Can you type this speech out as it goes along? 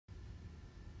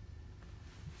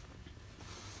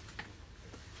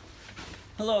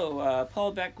Hello,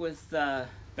 Paul Beck with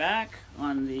back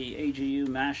on the AGU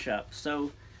mashup. So,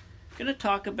 I'm going to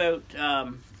talk about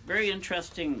very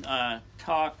interesting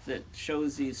talk that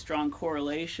shows these strong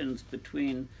correlations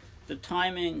between the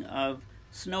timing of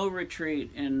snow retreat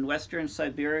in western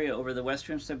Siberia over the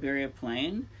Western Siberian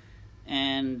Plain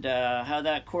and how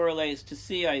that correlates to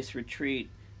sea ice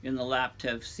retreat in the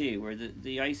Laptev Sea, where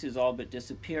the ice is all but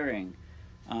disappearing,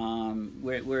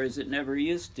 whereas it never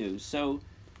used to. So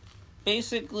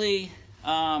basically,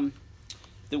 the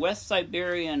West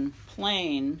Siberian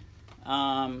Plain,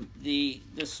 the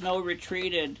snow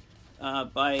retreated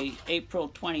by April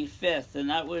 25th,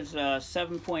 and that was a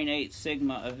 7.8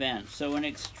 sigma event. So an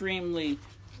extremely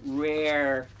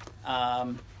rare,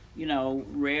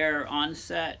 rare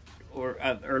onset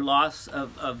or loss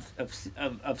of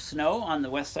snow on the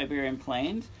West Siberian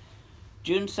Plains.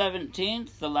 June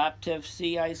 17th, the Laptev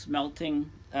Sea ice melting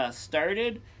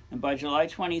started, and by July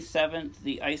 27th,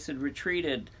 the ice had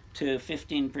retreated to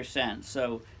 15%.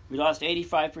 So we lost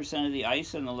 85% of the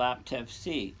ice in the Laptev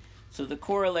Sea. So the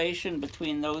correlation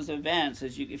between those events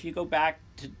is, if you go back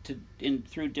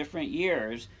through different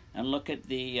years and look at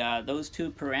those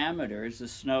two parameters, the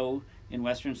snow in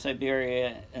Western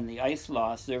Siberia and the ice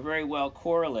loss, they're very well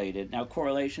correlated. Now,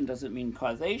 correlation doesn't mean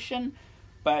causation,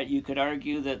 but you could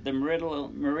argue that the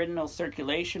meridional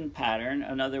circulation pattern,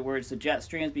 in other words, the jet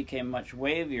streams became much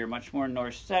wavier, much more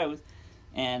north-south,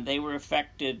 and they were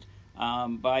affected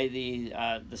by the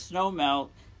snow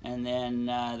melt, and then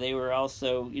they were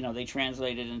also, they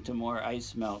translated into more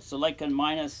ice melt. So like a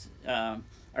minus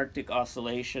Arctic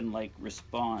oscillation-like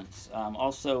response.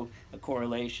 Also a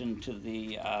correlation to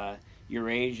the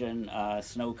Eurasian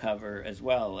snow cover as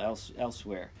well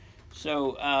elsewhere.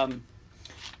 So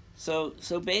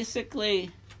So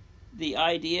basically, the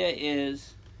idea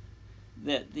is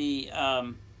that the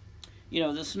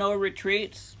snow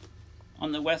retreats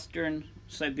on the Western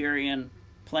Siberian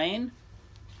Plain,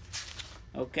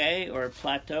 okay, or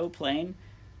plateau plain,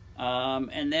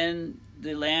 and then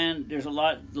the land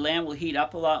will heat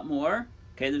up a lot more.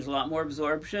 Okay, there's a lot more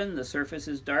absorption. The surface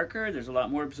is darker. There's a lot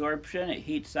more absorption. It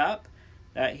heats up.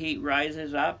 That heat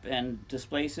rises up and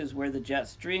displaces where the jet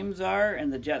streams are,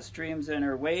 and the jet streams then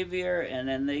are wavier, and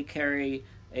then they carry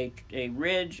a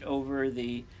ridge over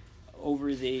the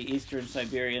eastern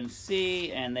Siberian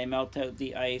Sea, and they melt out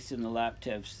the ice in the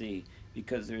Laptev Sea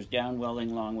because there's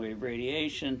downwelling long-wave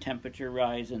radiation, temperature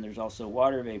rise, and there's also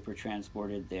water vapor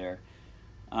transported there.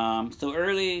 So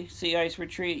early sea ice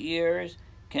retreat years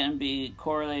can be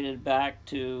correlated back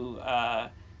to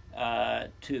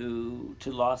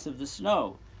loss of the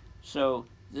snow. So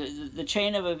the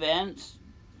chain of events,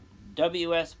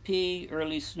 WSP,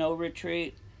 early snow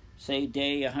retreat, say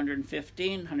day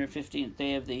 115th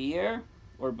day of the year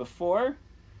or before.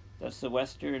 That's the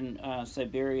Western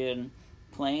Siberian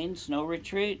Plain snow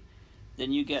retreat.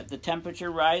 Then you get the temperature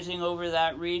rising over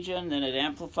that region, then it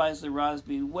amplifies the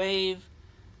Rossby wave,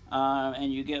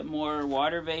 and you get more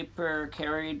water vapor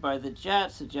carried by the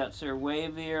jets. The jets are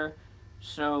wavier.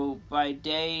 So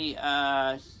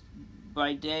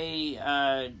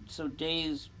so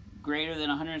days greater than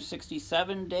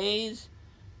 167 days,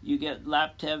 you get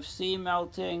Laptev Sea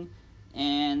melting,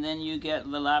 and then you get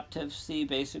the Laptev Sea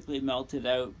basically melted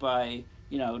out by,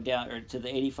 down or to the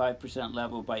 85%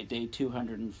 level by day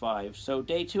 205. So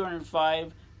day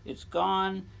 205, it's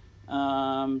gone.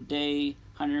 Day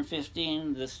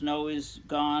 115, the snow is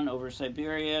gone over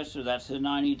Siberia, so that's a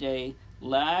 90-day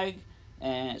lag.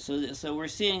 And so we're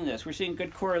seeing this. We're seeing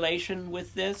good correlation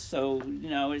with this. So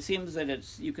it seems that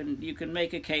you can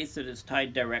make a case that it's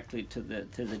tied directly to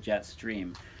the jet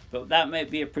stream, but that might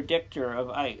be a predictor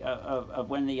of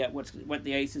when what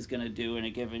the ice is going to do in a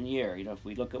given year. If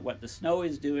we look at what the snow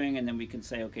is doing, and then we can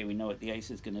say, okay, we know what the ice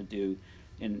is going to do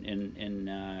in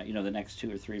the next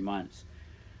 2 or 3 months.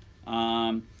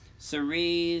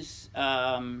 Cerise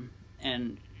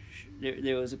and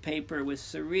there was a paper with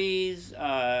Cerise,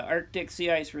 Arctic sea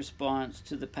ice response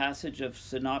to the passage of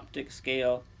synoptic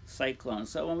scale cyclones.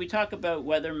 So when we talk about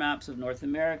weather maps of North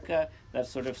America,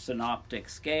 that's sort of synoptic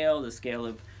scale, the scale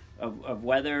of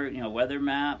weather, weather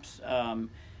maps.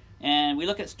 And we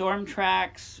look at storm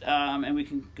tracks, and we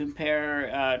can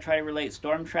compare, try to relate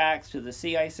storm tracks to the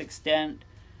sea ice extent.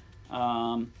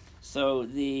 So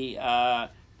the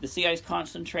sea ice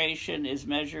concentration is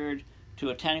measured to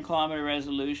a 10-kilometer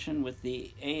resolution with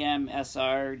the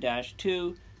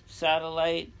AMSR-2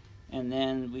 satellite, and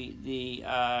then the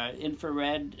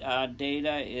infrared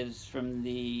data is from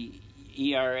the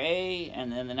ERA,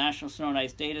 and then the National Snow and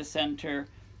Ice Data Center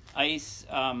ice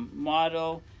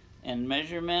model and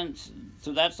measurements.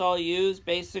 So that's all used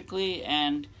basically,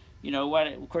 and you know what,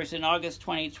 of course, in August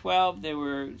 2012, there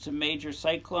were some major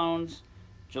cyclones.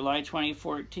 July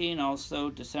 2014, also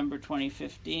December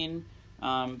 2015.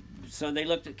 So they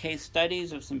looked at case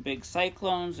studies of some big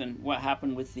cyclones and what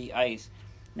happened with the ice.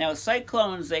 Now,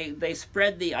 cyclones, they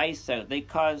spread the ice out. They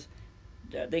cause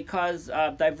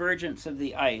divergence of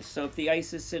the ice. So if the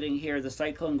ice is sitting here, the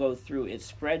cyclone goes through, it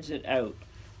spreads it out.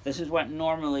 This is what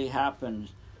normally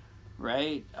happens,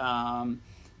 right? But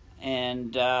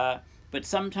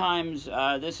sometimes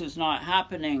this is not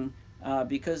happening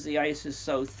because the ice is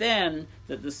so thin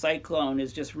that the cyclone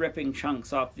is just ripping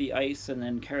chunks off the ice and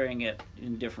then carrying it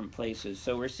in different places.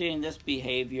 So we're seeing this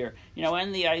behavior. You know,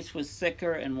 when the ice was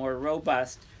thicker and more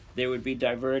robust, there would be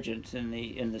divergence in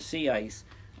the sea ice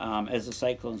as the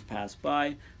cyclones pass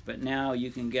by. But now you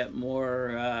can get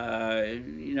more,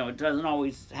 you know, it doesn't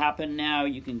always happen now.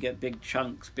 You can get big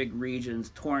chunks, big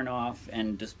regions torn off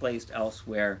and displaced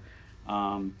elsewhere.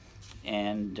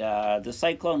 The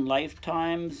cyclone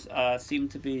lifetimes seem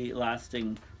to be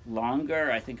lasting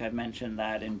longer. I think I mentioned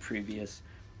that in previous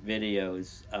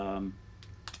videos.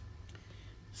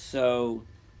 So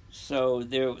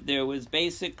there was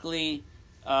basically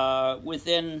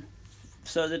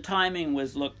so the timing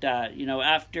was looked at, you know,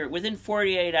 within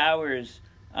 48 hours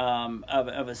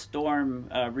of a storm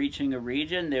reaching a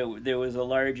region, there was a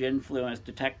large influence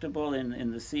detectable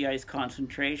in the sea ice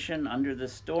concentration under the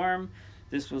storm.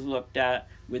 This was looked at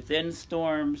within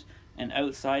storms and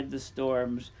outside the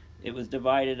storms. It was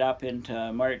divided up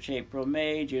into March, April,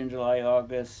 May, June, July,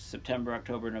 August, September,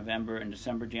 October, November, and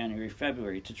December, January,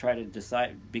 February to try to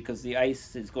decide, because the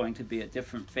ice is going to be at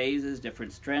different phases,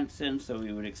 different strengths so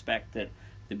we would expect that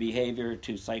the behavior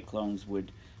to cyclones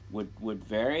would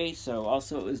vary. So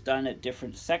also it was done at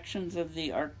different sections of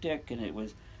the Arctic, and there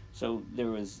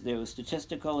was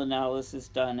statistical analysis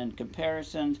done and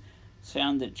comparisons.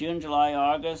 Found that June, July,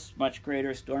 August, much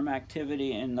greater storm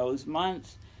activity in those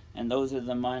months, and those are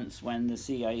the months when the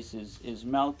sea ice is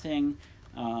melting,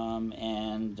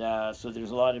 so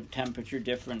there's a lot of temperature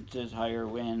differences, higher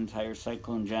winds, higher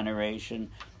cyclone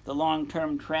generation. The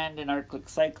long-term trend in Arctic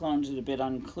cyclones is a bit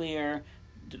unclear.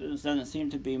 It doesn't seem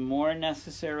to be more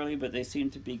necessarily, but they seem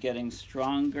to be getting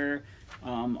stronger.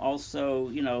 Also,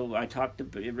 you know,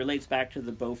 it relates back to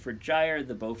the Beaufort Gyre.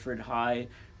 The Beaufort High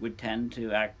would tend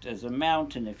to act as a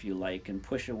mountain, if you like, and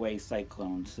push away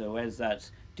cyclones. So as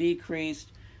that's decreased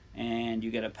and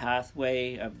you get a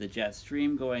pathway of the jet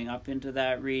stream going up into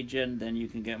that region, then you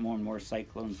can get more and more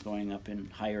cyclones going up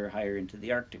and higher into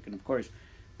the Arctic. And of course,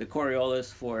 the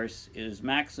Coriolis force is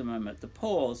maximum at the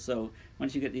poles, so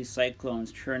once you get these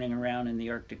cyclones churning around in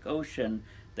the Arctic Ocean,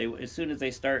 as soon as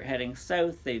they start heading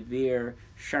south, they veer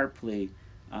sharply.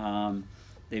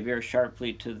 They veer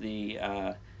sharply to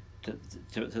the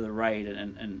right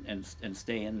and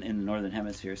stay in the northern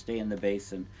hemisphere, stay in the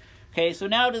basin. Okay, so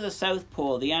now to the South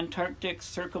Pole, the Antarctic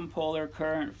Circumpolar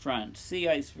Current Front, sea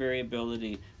ice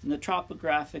variability, and the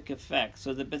topographic effects.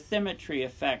 So the bathymetry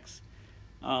effects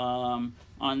on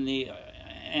the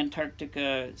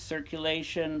Antarctica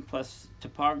circulation plus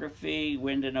topography,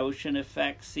 wind and ocean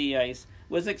effects, sea ice,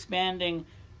 was expanding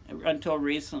until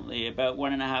recently, about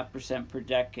 1.5% per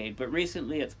decade. But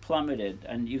recently it's plummeted,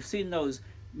 and you've seen those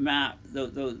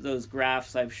those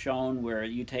graphs I've shown where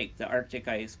you take the Arctic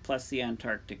ice plus the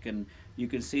Antarctic, and you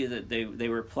can see that they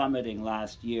were plummeting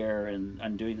last year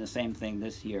and doing the same thing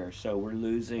this year. So we're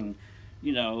losing,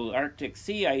 you know, Arctic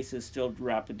sea ice is still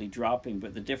rapidly dropping,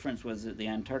 but the difference was that the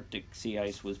Antarctic sea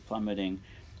ice was plummeting.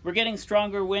 We're getting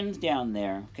stronger winds down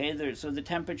there, okay? So the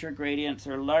temperature gradients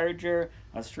are larger.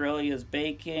 Australia's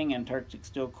baking, Antarctic's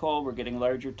still cold. We're getting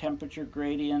larger temperature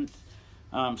gradients.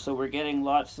 So we're getting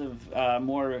lots of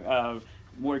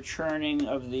more churning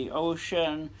of the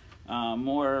ocean,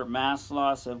 more mass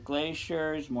loss of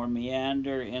glaciers, more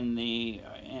meander in the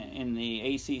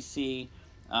ACC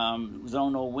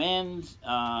zonal winds.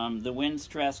 The wind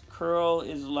stress curl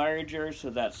is larger, so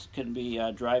that can be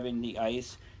driving the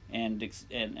ice and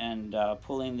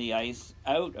pulling the ice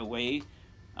out away,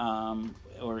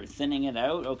 or thinning it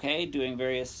out. Okay, doing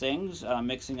various things,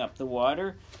 mixing up the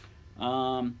water.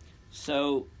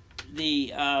 So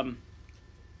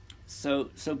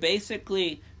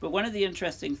basically, but one of the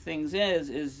interesting things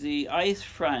is the ice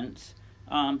fronts,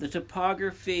 the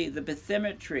topography, the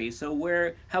bathymetry.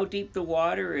 So how deep the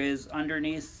water is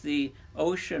underneath the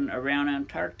ocean around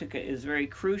Antarctica is very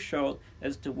crucial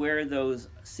as to where those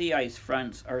sea ice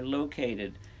fronts are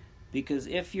located. Because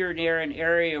if you're near an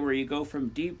area where you go from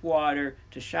deep water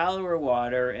to shallower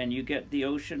water and you get the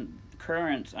ocean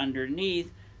currents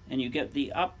underneath, and you get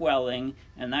the upwelling,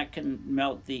 and that can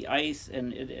melt the ice,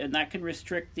 and that can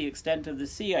restrict the extent of the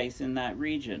sea ice in that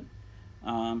region.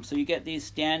 So you get these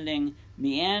standing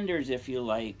meanders, if you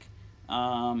like,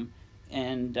 you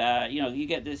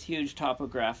get this huge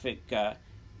topographic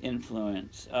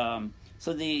influence.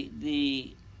 So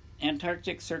the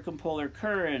Antarctic Circumpolar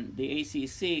Current, the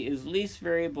ACC, is least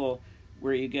variable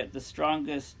where you get the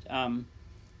strongest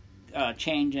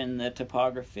change in the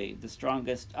topography, the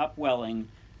strongest upwelling,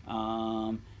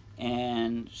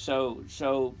 and so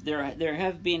there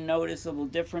have been noticeable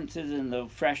differences in the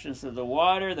freshness of the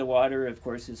water. The water, of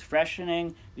course, is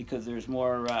freshening because there's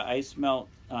more ice melt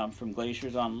from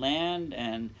glaciers on land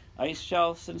and ice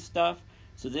shelves and stuff.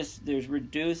 So there's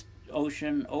reduced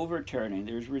ocean overturning.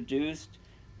 There's reduced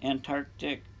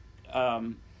Antarctic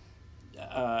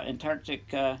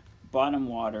bottom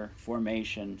water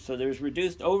formation. So there's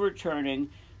reduced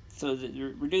overturning. So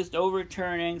there's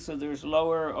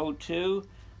lower O2,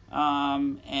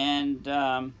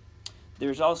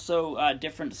 there's also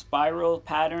different spiral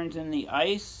patterns in the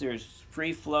ice. There's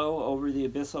free flow over the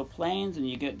abyssal plains, and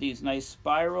you get these nice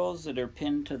spirals that are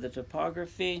pinned to the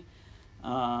topography.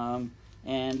 And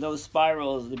those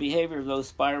spirals, the behavior of those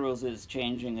spirals is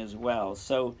changing as well.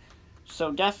 So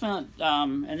definite.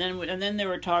 And then there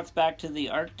were talks back to the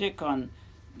Arctic on,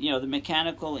 the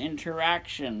mechanical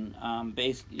interaction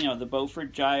based, the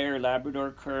Beaufort Gyre,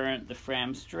 Labrador Current, the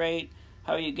Fram Strait.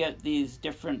 How you get these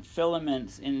different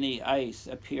filaments in the ice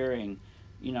appearing.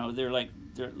 They're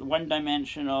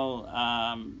one-dimensional,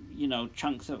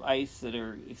 chunks of ice that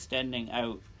are extending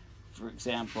out, for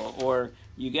example, or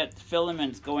you get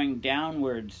filaments going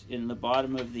downwards in the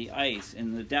bottom of the ice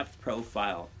in the depth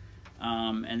profile.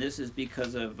 And this is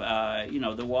because of,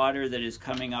 the water that is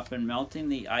coming up and melting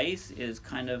the ice is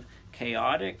kind of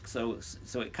chaotic. So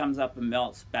it comes up and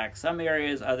melts back some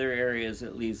areas, other areas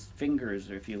it leaves fingers,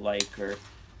 if you like,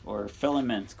 or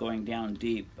filaments going down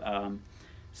deep. The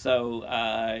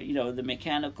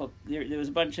mechanical, there was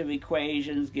a bunch of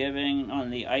equations given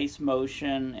on the ice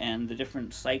motion and the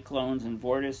different cyclones and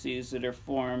vortices that are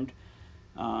formed.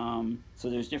 So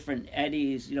there's different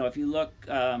eddies. If you look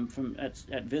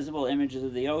at visible images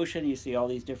of the ocean, you see all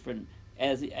these different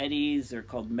eddies. They're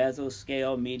called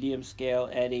mesoscale, medium scale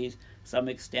eddies. Some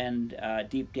extend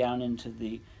deep down into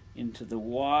the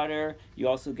water. You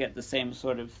also get the same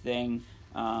sort of thing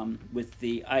with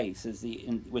the ice.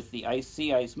 With the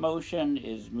sea ice motion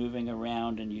is moving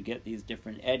around, and you get these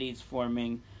different eddies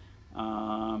forming.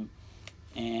 They're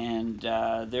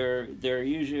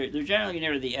generally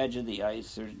near the edge of the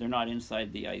ice. They're not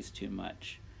inside the ice too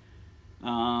much.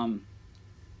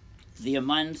 The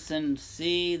Amundsen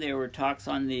Sea, there were talks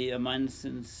on the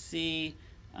Amundsen Sea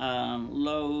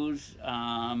lows.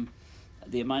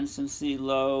 The Amundsen Sea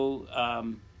low,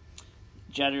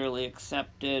 generally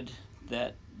accepted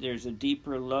that there's a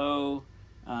deeper low.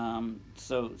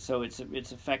 So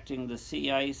it's affecting the sea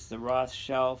ice, the Ross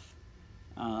Shelf.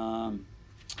 The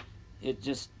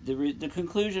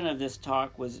conclusion of this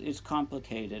talk was it's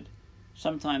complicated.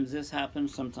 Sometimes this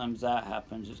happens, sometimes that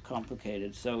happens. It's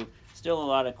complicated. So still a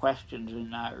lot of questions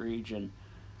in that region.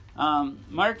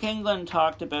 Mark England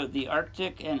talked about the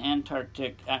Arctic and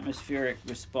Antarctic atmospheric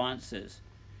responses.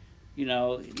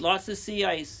 Lots of sea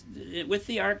ice. With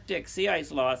the Arctic sea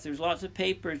ice loss, there's lots of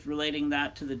papers relating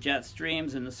that to the jet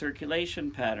streams and the circulation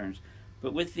patterns.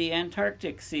 But with the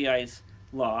Antarctic sea ice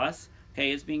loss,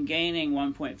 it's been gaining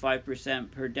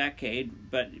 1.5% per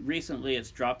decade, but recently it's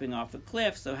dropping off a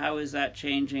cliff. So how is that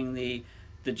changing the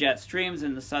jet streams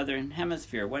in the southern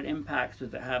hemisphere? What impacts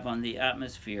does it have on the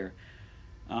atmosphere?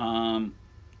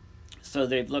 So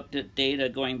they've looked at data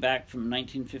going back from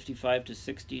 1955 to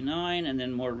 69, and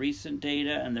then more recent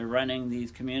data, and they're running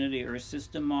these community Earth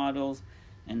system models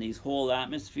and these whole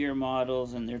atmosphere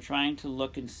models, and they're trying to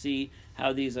look and see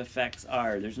how these effects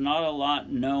are. There's not a lot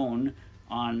known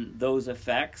on those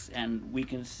effects, and we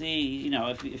can see,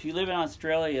 if you live in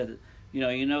Australia,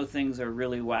 things are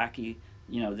really wacky.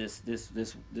 This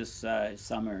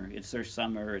summer, it's their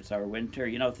summer, it's our winter.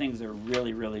 Things are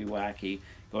really, really wacky,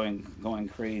 going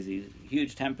crazy.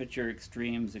 Huge temperature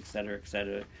extremes, et cetera,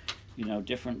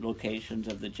 different locations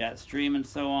of the jet stream and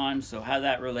so on. So how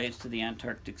that relates to the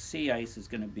Antarctic sea ice is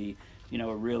going to be,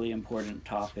 a really important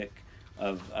topic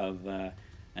of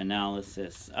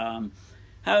analysis.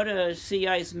 How do sea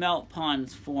ice melt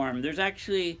ponds form? There's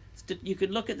actually, you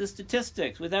could look at the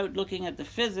statistics without looking at the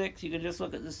physics. You can just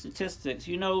look at the statistics.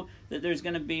 You know that there's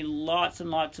going to be lots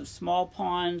and lots of small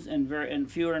ponds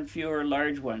and fewer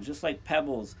large ones, just like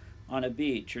pebbles on a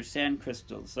beach or sand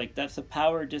crystals. That's a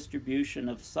power distribution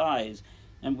of size.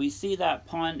 And we see that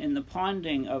in the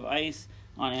ponding of ice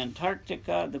on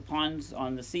Antarctica, the ponds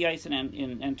on the sea ice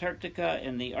in Antarctica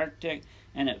and the Arctic,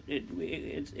 and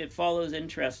it follows,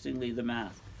 interestingly, the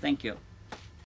math. Thank you.